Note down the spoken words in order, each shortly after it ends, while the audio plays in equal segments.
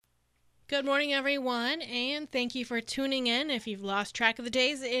Good morning, everyone, and thank you for tuning in. If you've lost track of the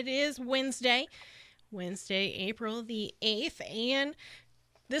days, it is Wednesday, April the 8th, and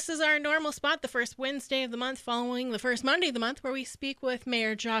this is our normal spot, the first Wednesday of the month following the first Monday of the month, where we speak with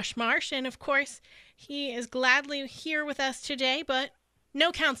Mayor Josh Marsh, and of course, he is gladly here with us today, but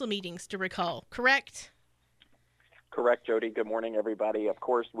no council meetings to recall, correct? Correct, Jody. Good morning, everybody. Of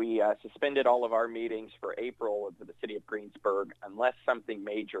course, we suspended all of our meetings for April for the city of Greensburg. Unless something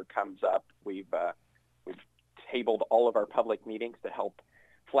major comes up, we've tabled all of our public meetings to help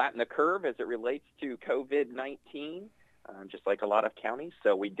flatten the curve as it relates to COVID-19, just like a lot of counties.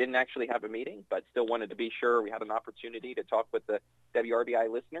 So we didn't actually have a meeting, but still wanted to be sure we had an opportunity to talk with the WRBI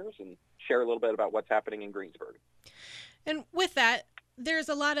listeners and share a little bit about what's happening in Greensburg. And with that, there's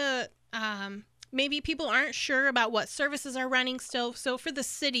a lot of maybe people aren't sure about what services are running still. So for the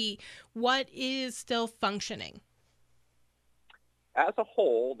city, what is still functioning? As a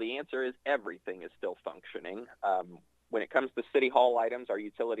whole, the answer is everything is still functioning. When it comes to city hall items, our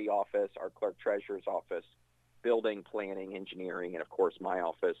utility office, our clerk treasurer's office, building, planning, engineering, and of course my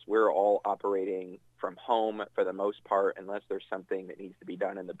office, we're all operating from home for the most part, unless there's something that needs to be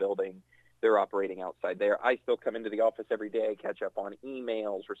done in the building. They're operating outside there. I still come into the office every day, catch up on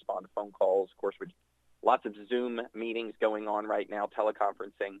emails, respond to phone calls. Of course, with lots of Zoom meetings going on right now,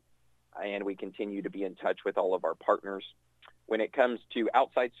 teleconferencing, and we continue to be in touch with all of our partners. When it comes to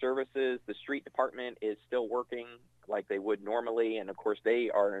outside services, the street department is still working like they would normally, and of course, they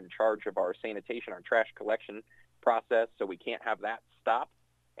are in charge of our sanitation, our trash collection process, so we can't have that stop.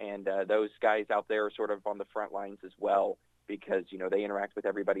 And those guys out there are sort of on the front lines as well, because, they interact with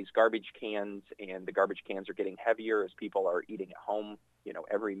everybody's garbage cans, and the garbage cans are getting heavier as people are eating at home,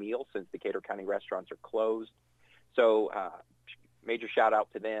 every meal since Decatur County restaurants are closed. So major shout out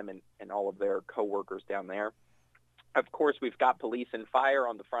to them and all of their coworkers down there. Of course, we've got police and fire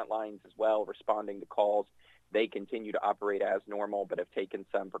on the front lines as well, responding to calls. They continue to operate as normal, but have taken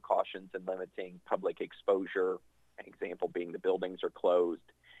some precautions in limiting public exposure, an example being the buildings are closed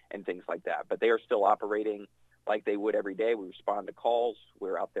and things like that. But they are still operating like they would every day. We respond to calls.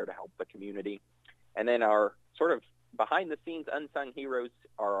 We're out there to help the community. And then our sort of behind-the-scenes unsung heroes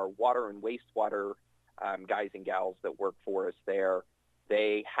are our water and wastewater guys and gals that work for us there.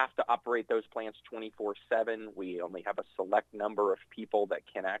 They have to operate those plants 24/7. We only have a select number of people that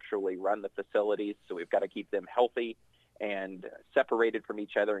can actually run the facilities, so we've got to keep them healthy and separated from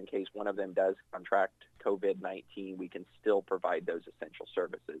each other in case one of them does contract COVID-19. We can still provide those essential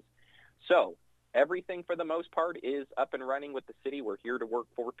services. So everything, for the most part, is up and running with the city. We're here to work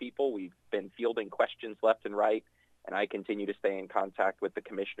for people. We've been fielding questions left and right, and I continue to stay in contact with the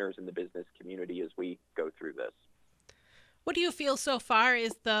commissioners and the business community as we go through this. What do you feel so far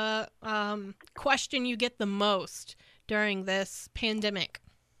is the question you get the most during this pandemic?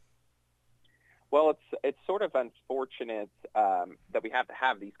 Well, it's sort of unfortunate that we have to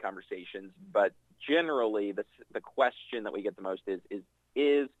have these conversations, but generally the question that we get the most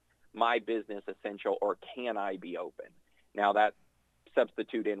is my business essential, or can I be open? Now, that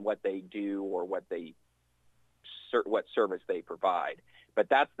substitute in what they do or what service they provide. But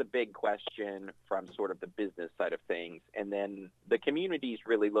that's the big question from sort of the business side of things. And then the community is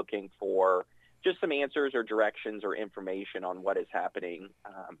really looking for just some answers or directions or information on what is happening.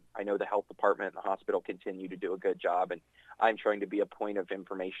 I know the health department and the hospital continue to do a good job, and I'm trying to be a point of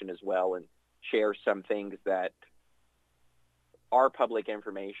information as well and share some things that are public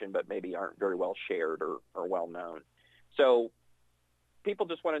information but maybe aren't very well shared or well known. So people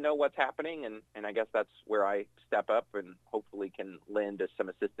just want to know what's happening, and I guess that's where I step up and hopefully can lend some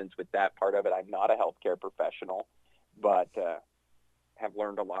assistance with that part of it. I'm not a healthcare professional, but have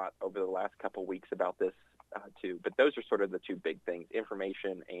learned a lot over the last couple of weeks about this too. But those are sort of the two big things: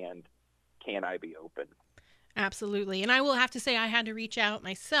 information and can I be open? Absolutely. And I will have to say I had to reach out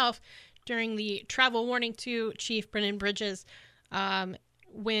myself during the travel warning to Chief Brennan Bridges when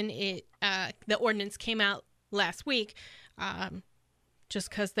the ordinance came out last week, just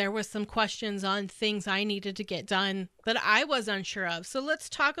because there was some questions on things I needed to get done that I was unsure of. So let's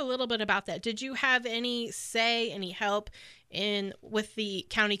talk a little bit about that. Did you have any say, any help with the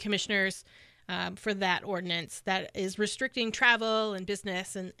county commissioners for that ordinance that is restricting travel and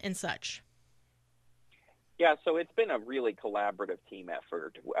business and such? Yeah, so it's been a really collaborative team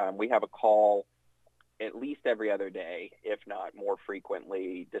effort. We have a call at least every other day, if not more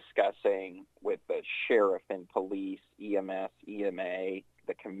frequently, discussing with the sheriff and police, EMS, EMA,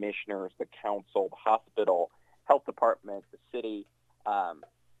 the commissioners, the council, the hospital, health department, the city.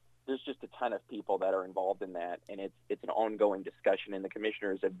 There's just a ton of people that are involved in that, and it's an ongoing discussion, and the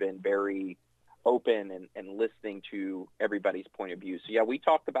commissioners have been very open and listening to everybody's point of view. So yeah, we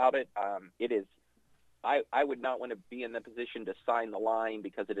talked about it. It is, I would not want to be in the position to sign the line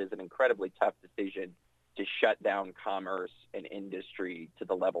because it is an incredibly tough decision to shut down commerce and industry to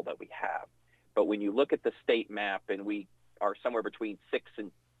the level that we have. But when you look at the state map, and we are somewhere between 6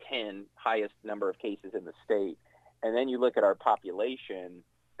 and 10 highest number of cases in the state, and then you look at our population,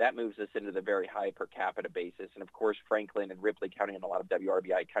 that moves us into the very high per capita basis. And of course, Franklin and Ripley County and a lot of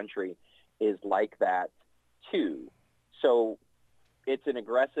WRBI country is like that too. So it's an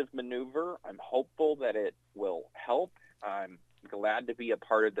aggressive maneuver. I'm hopeful that it will help. I'm glad to be a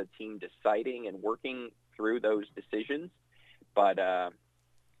part of the team deciding and working through those decisions, but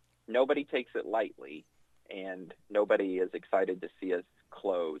nobody takes it lightly, and nobody is excited to see us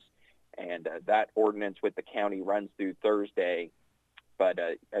close. And that ordinance with the county runs through Thursday, but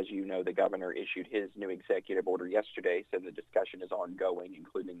as you know, the governor issued his new executive order yesterday, so the discussion is ongoing,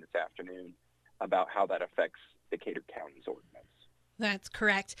 including this afternoon, about how that affects Decatur County's ordinance. That's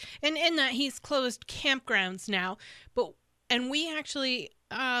correct. And in that, he's closed campgrounds now, and we actually,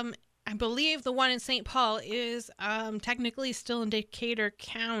 I believe the one in St. Paul is technically still in Decatur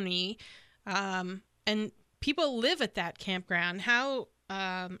County, and people live at that campground. How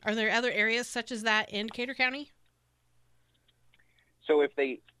are there other areas such as that in Decatur County? So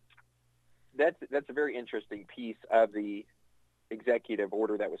that's a very interesting piece of the executive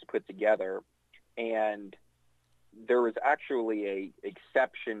order that was put together, and there was actually a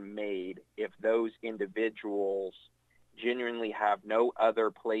exception made if those individuals genuinely have no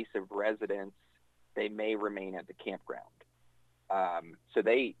other place of residence, they may remain at the campground. So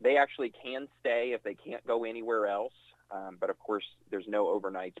they actually can stay if they can't go anywhere else. But of course, there's no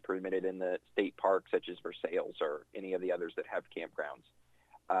overnights permitted in the state park, such as Versailles or any of the others that have campgrounds.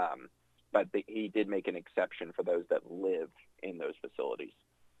 But he did make an exception for those that live in those facilities.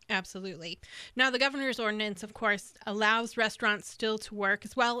 Absolutely. Now, the governor's ordinance, of course, allows restaurants still to work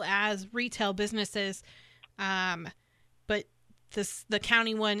as well as retail businesses. But the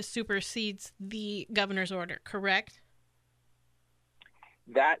county one supersedes the governor's order, correct?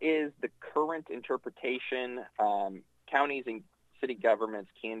 That is the current interpretation. Counties and city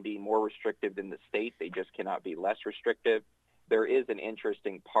governments can be more restrictive than the state. They just cannot be less restrictive. There is an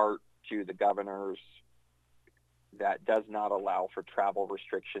interesting part to the governor's that does not allow for travel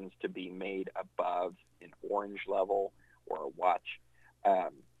restrictions to be made above an orange level or a watch.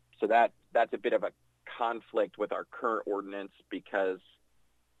 So that's a bit of a conflict with our current ordinance because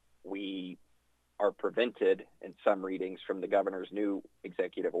we are prevented in some readings from the governor's new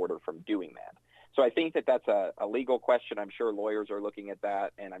executive order from doing that. So I think that that's a legal question. I'm sure lawyers are looking at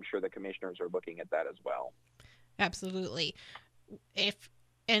that, and I'm sure the commissioners are looking at that as well. Absolutely. If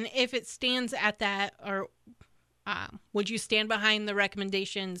it stands at that, or would you stand behind the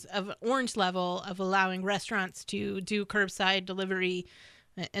recommendations of orange level of allowing restaurants to do curbside delivery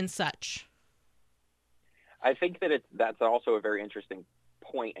and such? I think that that's also a very interesting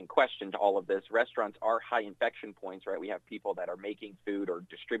point and question to all of this. Restaurants are high infection points, right? We have people that are making food or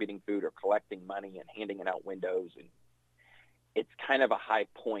distributing food or collecting money and handing it out windows, and it's kind of a high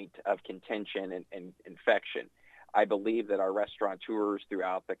point of contention and infection. I believe that our restaurateurs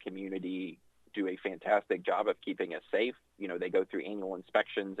throughout the community do a fantastic job of keeping us safe. You know, they go through annual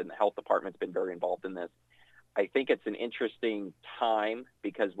inspections, and the health department's been very involved in this. I think it's an interesting time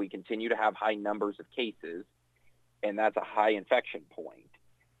because we continue to have high numbers of cases, and that's a high infection point.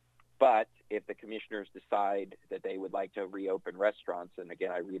 But if the commissioners decide that they would like to reopen restaurants, and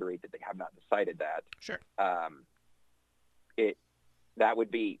again, I reiterate that they have not decided that. Sure.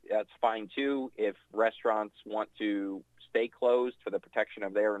 That's fine too. If restaurants want to stay closed for the protection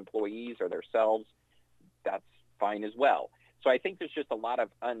of their employees or themselves, that's fine as well. So I think there's just a lot of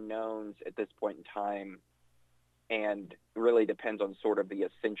unknowns at this point in time, and really depends on sort of the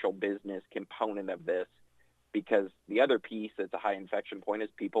essential business component of this, because the other piece that's a high infection point is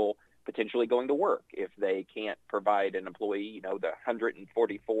people potentially going to work. If they can't provide an employee, the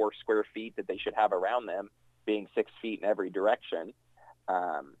 144 square feet that they should have around them being 6 feet in every direction,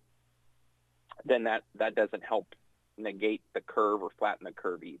 then that doesn't help negate the curve or flatten the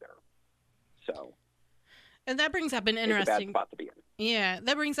curve either. So, and that brings up an interesting it's a bad spot to be in. Yeah,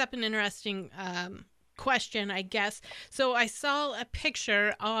 that brings up an interesting question, I guess. So I saw a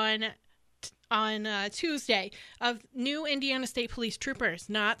picture on Tuesday of new Indiana State Police troopers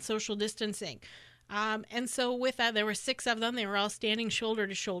not social distancing. And so with that, there were 6 of them. They were all standing shoulder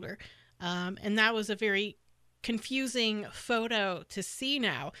to shoulder. And that was a very confusing photo to see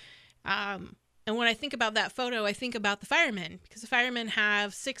now. And when I think about that photo, I think about the firemen, because the firemen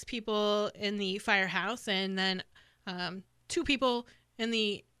have 6 people in the firehouse and then 2 people in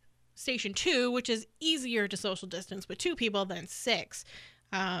the Station 2, which is easier to social distance with 2 people than 6.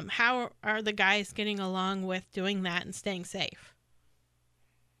 How are the guys getting along with doing that and staying safe?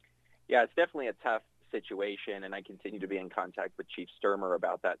 Yeah, it's definitely a tough situation, and I continue to be in contact with Chief Sturmer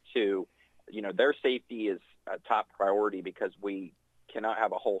about that too. Their safety is a top priority because we cannot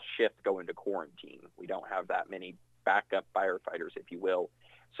have a whole shift go into quarantine. We don't have that many backup firefighters, if you will.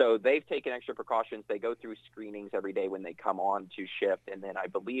 So they've taken extra precautions. They go through screenings every day when they come on to shift, and then I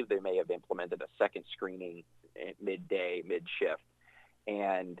believe they may have implemented a second screening midday, mid-shift.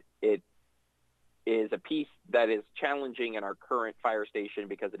 And it is a piece that is challenging in our current fire station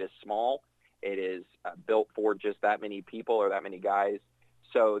because it is small. It is built for just that many people or that many guys.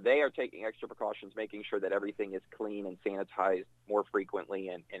 So they are taking extra precautions, making sure that everything is clean and sanitized more frequently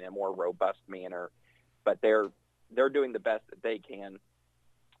and in a more robust manner. But they're doing the best that they can.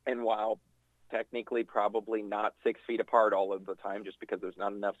 And while technically probably not 6 feet apart all of the time, just because there's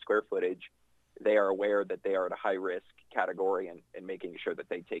not enough square footage, they are aware that they are at a high risk category and making sure that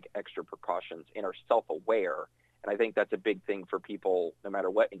they take extra precautions and are self-aware. And I think that's a big thing for people, no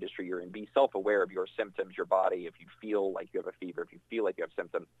matter what industry you're in. Be self-aware of your symptoms, your body. If you feel like you have a fever, if you feel like you have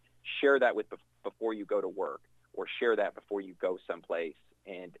symptoms, share that before you go to work, or share that before you go someplace,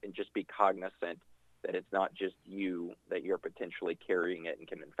 and just be cognizant that it's not just you, that you're potentially carrying it and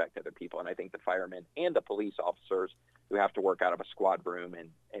can infect other people. And I think the firemen and the police officers who have to work out of a squad room and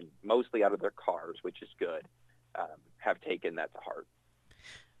mostly out of their cars, which is good, have taken that to heart.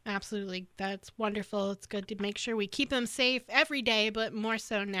 Absolutely. That's wonderful. It's good to make sure we keep them safe every day, but more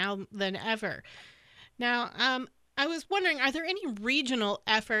so now than ever. Now, I was wondering, are there any regional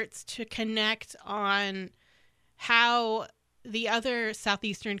efforts to connect on how the other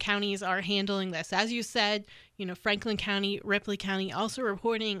southeastern counties are handling this? As you said, Franklin County, Ripley County also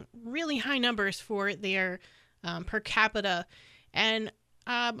reporting really high numbers for their per capita. And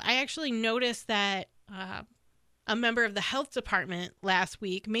I actually noticed that a member of the health department last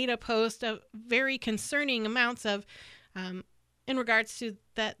week made a post of very concerning amounts of, in regards to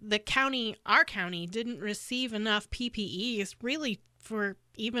that our county didn't receive enough PPEs really for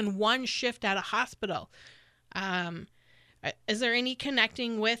even one shift at a hospital. Is there any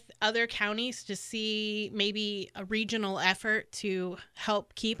connecting with other counties to see maybe a regional effort to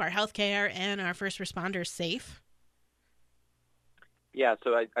help keep our healthcare and our first responders safe? Yeah,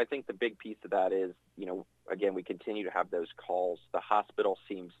 so I think the big piece of that is, again, we continue to have those calls. The hospital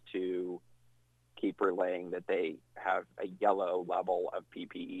seems to keep relaying that they have a yellow level of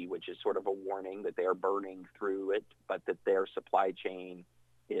PPE, which is sort of a warning that they are burning through it, but that their supply chain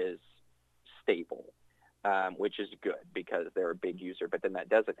is stable. Which is good because they're a big user, but then that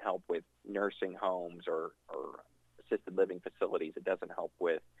doesn't help with nursing homes or assisted living facilities. It doesn't help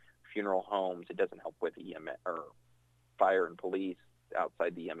with funeral homes. It doesn't help with EMS or fire and police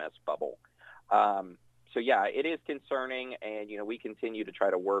outside the EMS bubble. So yeah, it is concerning, and we continue to try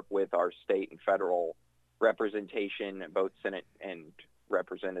to work with our state and federal representation, both Senate and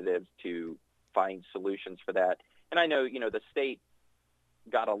representatives, to find solutions for that. And I know the state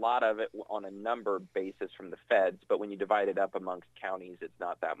got a lot of it on a number basis from the feds, but when you divide it up amongst counties, it's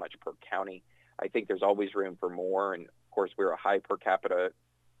not that much per county. I think there's always room for more, and of course we're a high per capita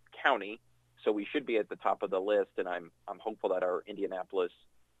county, so we should be at the top of the list, and I'm hopeful that our Indianapolis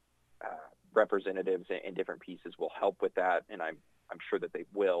representatives in different pieces will help with that, and I'm sure that they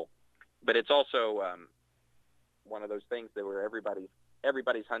will. But it's also one of those things that where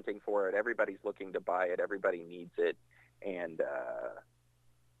everybody's hunting for it, everybody's looking to buy it, everybody needs it, and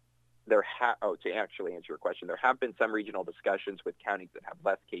to actually answer your question, there have been some regional discussions with counties that have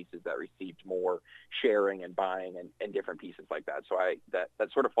less cases that received more sharing and buying and different pieces like that. So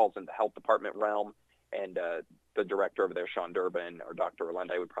that sort of falls in the health department realm, and the director over there, Sean Durbin, or Dr.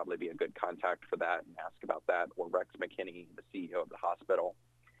 Orlando, would probably be a good contact for that and ask about that, or Rex McKinney, the CEO of the hospital.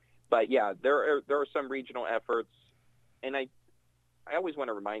 But yeah, there are some regional efforts, and I always want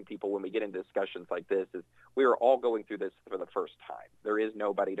to remind people when we get into discussions like this is we are all going through this for the first time. There is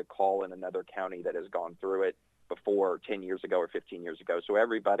nobody to call in another county that has gone through it before 10 years ago or 15 years ago. So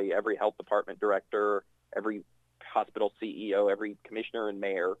every health department director, every hospital CEO, every commissioner and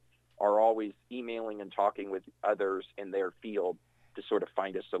mayor are always emailing and talking with others in their field to sort of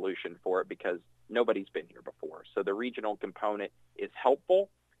find a solution for it because nobody's been here before. So the regional component is helpful.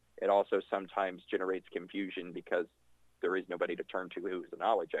 It also sometimes generates confusion because there is nobody to turn to who's a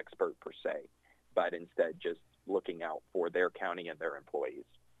knowledge expert per se, but instead just looking out for their county and their employees.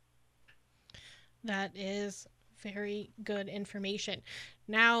 That is very good information.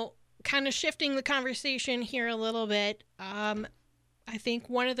 Now, kind of shifting the conversation here a little bit, I think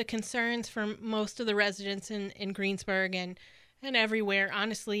one of the concerns for most of the residents in Greensburg and And everywhere,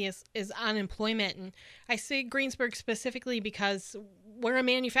 honestly, is unemployment. And I say Greensburg specifically because we're a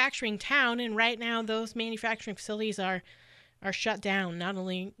manufacturing town, and right now those manufacturing facilities are shut down. Not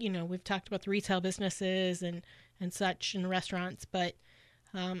only, we've talked about the retail businesses and such and restaurants, but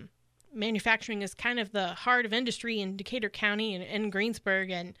manufacturing is kind of the heart of industry in Decatur County and Greensburg.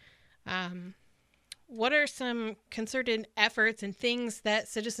 And what are some concerted efforts and things that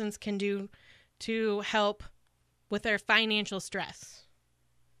citizens can do to help with their financial stress?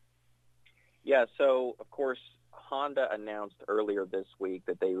 Yeah, so of course, Honda announced earlier this week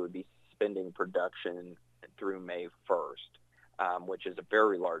that they would be suspending production through May 1st, which is a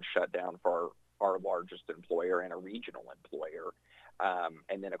very large shutdown for our largest employer and a regional employer.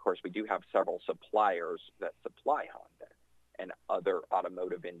 And then, of course, we do have several suppliers that supply Honda and other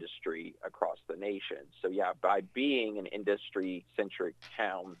automotive industry across the nation. So, yeah, by being an industry-centric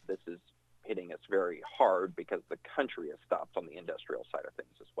town, this is hitting us very hard because the country has stopped on the industrial side of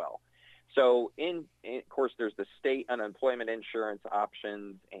things as well. So, of course, there's the state unemployment insurance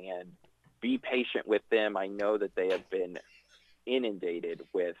options, and be patient with them. I know that they have been inundated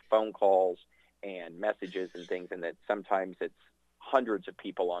with phone calls and messages and things, and that sometimes it's hundreds of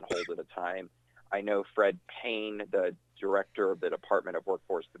people on hold at a time. I know Fred Payne, the director of the Department of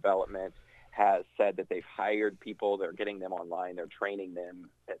Workforce Development, has said that they've hired people, they're getting them online, they're training them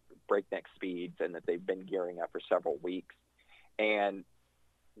at breakneck speeds, and that they've been gearing up for several weeks. And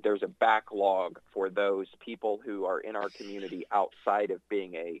there's a backlog for those people who are in our community outside of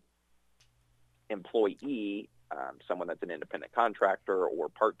being a employee, someone that's an independent contractor or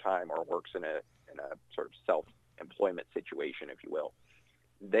part-time or works in a sort of self-employment situation, if you will.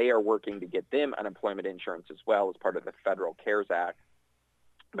 They are working to get them unemployment insurance as well as part of the Federal CARES Act.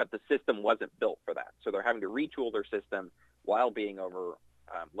 But the system wasn't built for that. So they're having to retool their system while being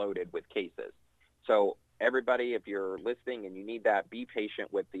overloaded with cases. So everybody, if you're listening and you need that, be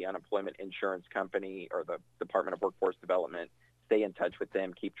patient with the unemployment insurance company or the Department of Workforce Development. Stay in touch with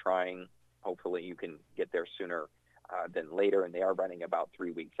them. Keep trying. Hopefully you can get there sooner than later. And they are running about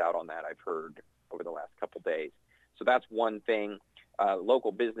 3 weeks out on that, I've heard, over the last couple days. So that's one thing.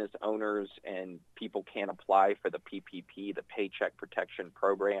 Local business owners and people can apply for the PPP, the Paycheck Protection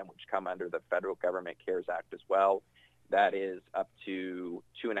Program, which come under the federal government CARES Act as well. That is up to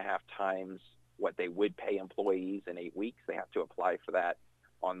 2.5 times what they would pay employees in 8 weeks. They have to apply for that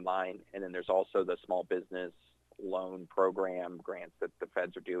online. And then there's also the small business loan program grants that the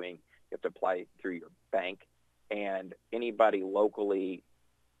feds are doing. You have to apply through your bank. And anybody locally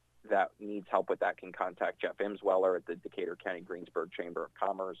that needs help with that can contact Jeff Imsweller at the Decatur County Greensburg Chamber of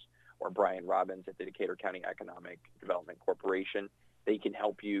Commerce or Brian Robbins at the Decatur County Economic Development Corporation. They can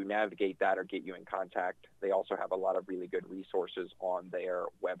help you navigate that or get you in contact. They also have a lot of really good resources on their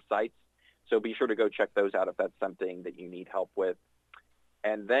websites. So be sure to go check those out if that's something that you need help with.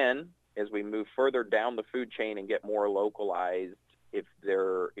 And then as we move further down the food chain and get more localized, if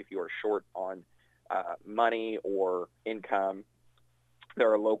you are short on money or income, there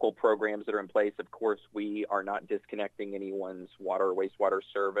are local programs that are in place. Of course, we are not disconnecting anyone's water or wastewater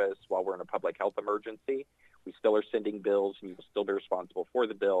service while we're in a public health emergency. We still are sending bills, and you will still be responsible for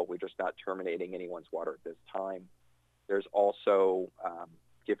the bill. We're just not terminating anyone's water at this time. There's also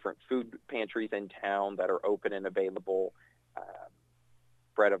different food pantries in town that are open and available.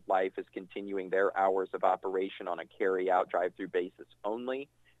 Bread of Life is continuing their hours of operation on a carry-out, drive-through basis only.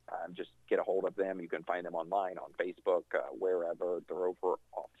 Just get a hold of them. You can find them online on Facebook, wherever. They're over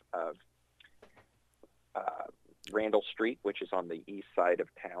off of Randall Street, which is on the east side of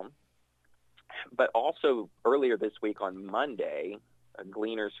town. But also earlier this week on Monday, a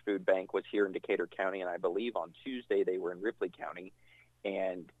Gleaners Food Bank was here in Decatur County, and I believe on Tuesday they were in Ripley County.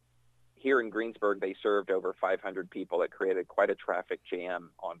 And here in Greensburg, they served over 500 people. It created quite a traffic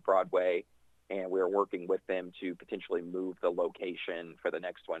jam on Broadway. And we're working with them to potentially move the location for the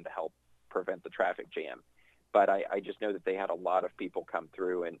next one to help prevent the traffic jam. But I just know that they had a lot of people come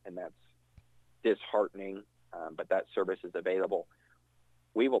through, and that's disheartening, but that service is available.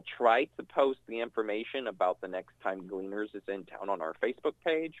 We will try to post the information about the next time Gleaners is in town on our Facebook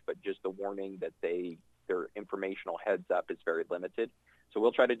page, but just the warning that their informational heads up is very limited. So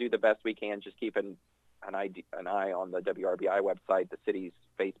we'll try to do the best we can, just keep an eye on the WRBI website, the city's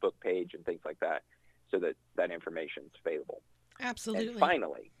Facebook page, and things like that, so that information is available. Absolutely. And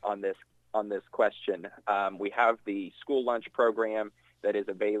finally, on this question, we have the school lunch program that is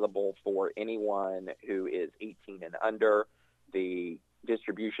available for anyone who is 18 and under. The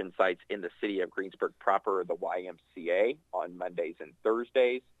distribution sites in the city of Greensburg proper are the YMCA on Mondays and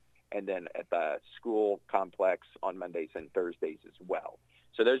Thursdays, and then at the school complex on Mondays and Thursdays as well.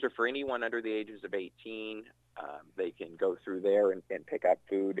 So those are for anyone under the ages of 18. They can go through there and pick up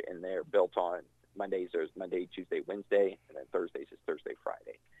food, and they're built on Mondays. There's Monday, Tuesday, Wednesday, and then Thursdays is Thursday,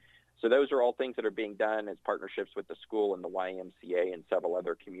 Friday. So those are all things that are being done as partnerships with the school and the YMCA and several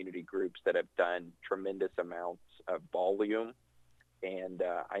other community groups that have done tremendous amounts of volume. And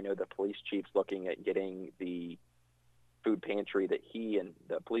I know the police chief's looking at getting the food pantry that he and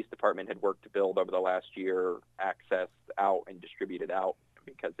the police department had worked to build over the last year accessed out and distributed out,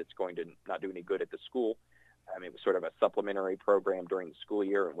 because it's going to not do any good at the school. It was sort of a supplementary program during the school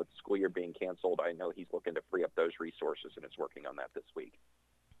year, and with the school year being canceled, I know he's looking to free up those resources and is working on that this week.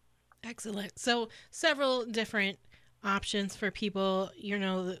 Excellent. So several different options for people.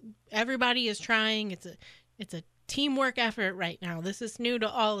 Everybody is trying. It's a teamwork effort right now. This is new to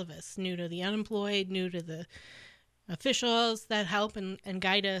all of us, new to the unemployed, new to the officials that help and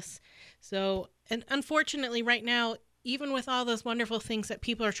guide us. So, and unfortunately right now, even with all those wonderful things that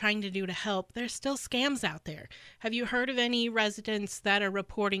people are trying to do to help, there's still scams out there. Have you heard of any residents that are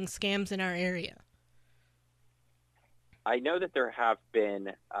reporting scams in our area? I know that there have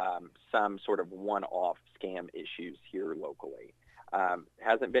been some sort of one-off scam issues here locally.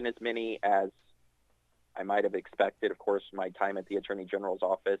 Hasn't been as many as I might have expected. Of course, my time at the Attorney General's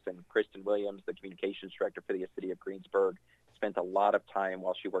office, and Kristen Williams, the communications director for the city of Greensburg, spent a lot of time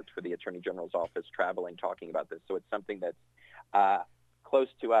while she worked for the Attorney General's office traveling, talking about this. So it's something that's close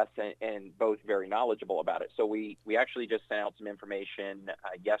to us and both very knowledgeable about it. So we actually just sent out some information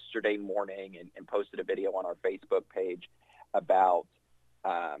yesterday morning and posted a video on our Facebook page about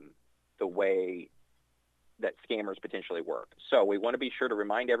the way that scammers potentially work. So we want to be sure to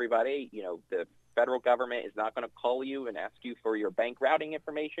remind everybody, the federal government is not going to call you and ask you for your bank routing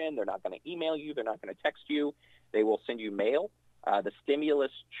information. They're not going to email you. They're not going to text you. They will send you mail. The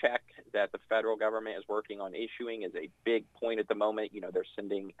stimulus check that the federal government is working on issuing is a big point at the moment. They're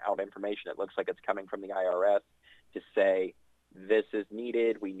sending out information that looks like it's coming from the IRS to say, this is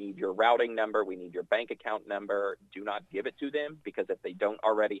needed. We need your routing number. We need your bank account number. Do not give it to them, because if they don't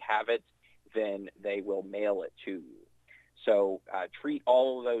already have it, then they will mail it to you. So treat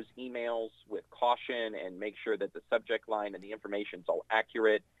all of those emails with caution and make sure that the subject line and the information is all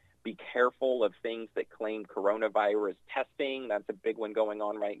accurate. Be careful of things that claim coronavirus testing. That's a big one going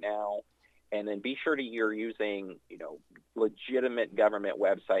on right now. And then be sure you're using, legitimate government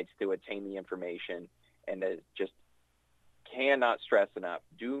websites to attain the information. And just cannot stress enough,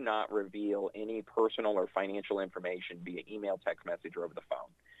 do not reveal any personal or financial information via email, text message, or over the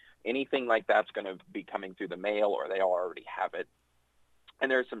phone. Anything like that's going to be coming through the mail, or they already have it. And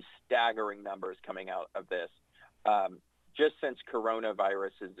there's some staggering numbers coming out of this. Just since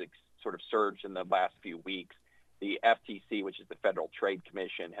coronavirus has sort of surged in the last few weeks, the FTC, which is the Federal Trade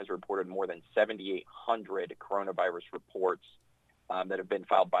Commission, has reported more than 7,800 coronavirus reports that have been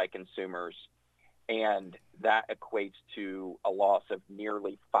filed by consumers. And that equates to a loss of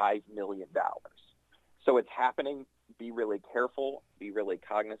nearly $5 million. So it's happening. Be really careful, be really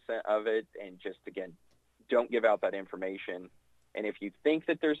cognizant of it, and just, again, don't give out that information. And if you think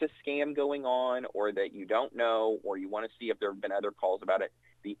that there's a scam going on, or that you don't know, or you want to see if there have been other calls about it,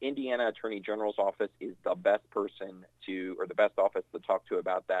 the Indiana Attorney General's office is the best person or the best office to talk to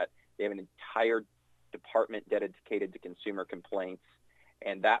about that. They have an entire department dedicated to consumer complaints.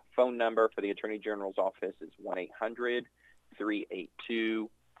 And that phone number for the Attorney General's office is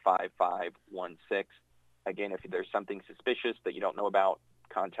 1-800-382-5516. Again, if there's something suspicious that you don't know about,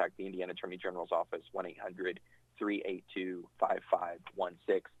 contact the Indiana Attorney General's office,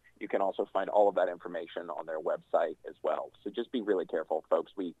 1-800-382-5516. You can also find all of that information on their website as well. So just be really careful,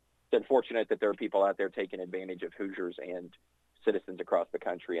 folks. It's unfortunate that there are people out there taking advantage of Hoosiers and citizens across the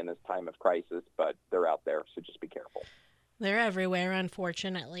country in this time of crisis, but they're out there, so just be careful. They're everywhere,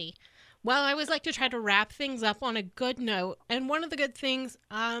 unfortunately. Well, I always like to try to wrap things up on a good note. And one of the good things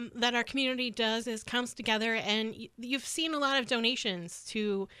that our community does is comes together, and you've seen a lot of donations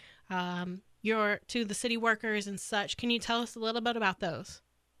to the city workers and such. Can you tell us a little bit about those?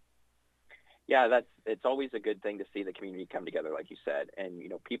 Yeah, it's always a good thing to see the community come together, like you said. And,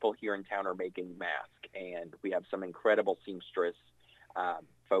 people here in town are making masks, and we have some incredible seamstress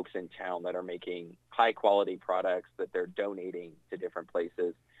folks in town that are making high-quality products that they're donating to different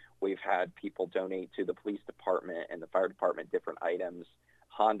places. We've had people donate to the police department and the fire department different items.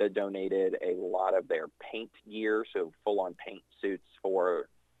 Honda donated a lot of their paint gear, so full-on paint suits for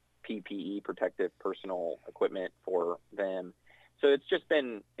PPE, protective personal equipment for them. So it's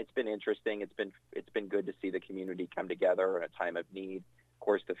been interesting. It's been good to see the community come together in a time of need. Of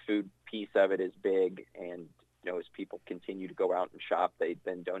course, the food piece of it is big, and as people continue to go out and shop, they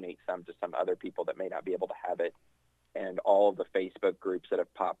then donate some to some other people that may not be able to have it. and all of the Facebook groups that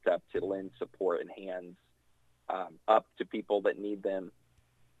have popped up to lend support and hands up to people that need them.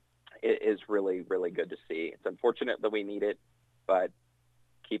 It is really, really good to see. It's unfortunate that we need it, but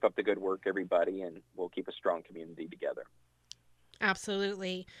keep up the good work, everybody, and we'll keep a strong community together.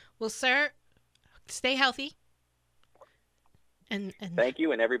 Absolutely. Well, sir, stay healthy. And thank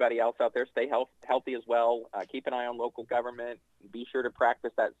you, and everybody else out there, stay healthy as well. Keep an eye on local government. Be sure to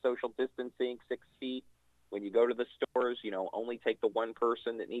practice that social distancing, 6 feet. When you go to the stores, only take the one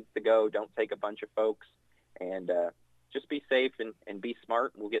person that needs to go. Don't take a bunch of folks. And just be safe and be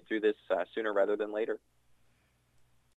smart. We'll get through this sooner rather than later.